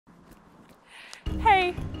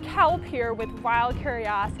Hey, Kelp here with Wild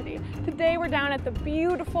Curiosity. Today we're down at the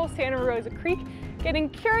beautiful Santa Rosa Creek getting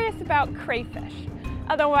curious about crayfish,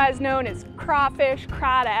 otherwise known as crawfish,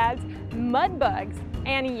 crawdads, mudbugs,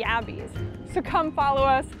 and yabbies. So come follow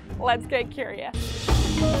us, let's get curious.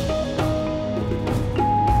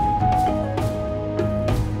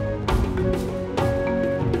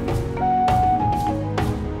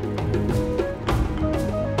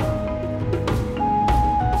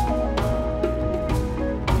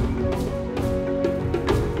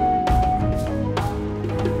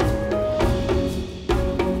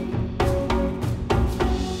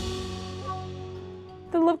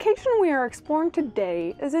 The location we are exploring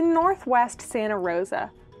today is in northwest Santa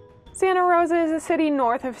Rosa. Santa Rosa is a city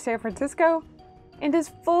north of San Francisco and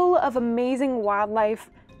is full of amazing wildlife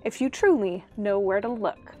if you truly know where to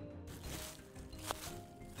look.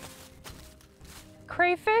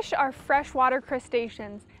 Crayfish are freshwater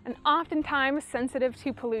crustaceans and oftentimes sensitive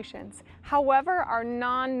to pollutions. However, our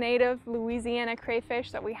non-native Louisiana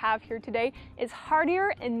crayfish that we have here today is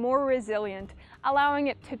hardier and more resilient, allowing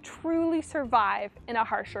it to truly survive in a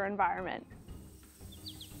harsher environment.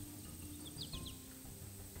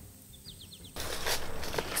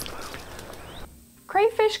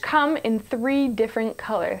 Crayfish come in 3 different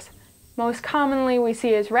colors. Most commonly we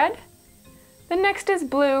see is red, the next is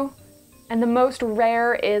blue, and the most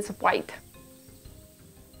rare is white.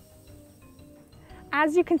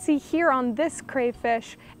 As you can see here on this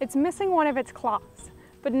crayfish, it's missing one of its claws,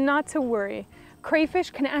 but not to worry.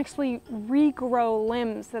 Crayfish can actually regrow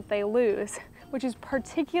limbs that they lose, which is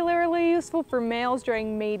particularly useful for males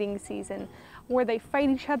during mating season, where they fight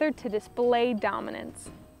each other to display dominance.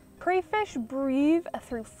 Crayfish breathe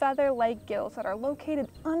through feather-like gills that are located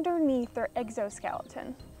underneath their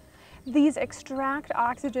exoskeleton. These extract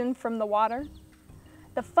oxygen from the water.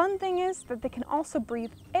 The fun thing is that they can also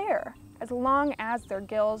breathe air as long as their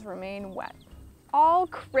gills remain wet. All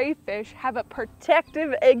crayfish have a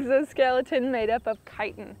protective exoskeleton made up of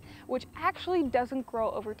chitin, which actually doesn't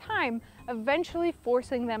grow over time, eventually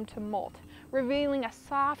forcing them to molt, revealing a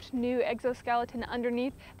soft new exoskeleton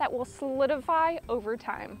underneath that will solidify over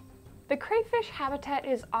time. The crayfish habitat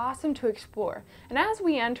is awesome to explore, and as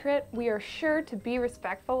we enter it, we are sure to be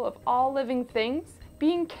respectful of all living things,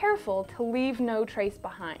 being careful to leave no trace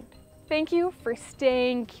behind. Thank you for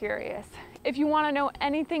staying curious. If you want to know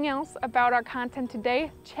anything else about our content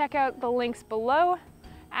today, check out the links below.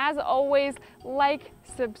 As always, like,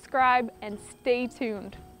 subscribe, and stay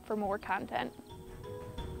tuned for more content.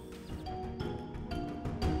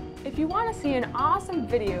 If you want to see an awesome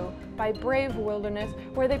video by Brave Wilderness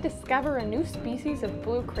where they discover a new species of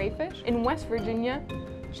blue crayfish in West Virginia,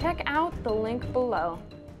 check out the link below.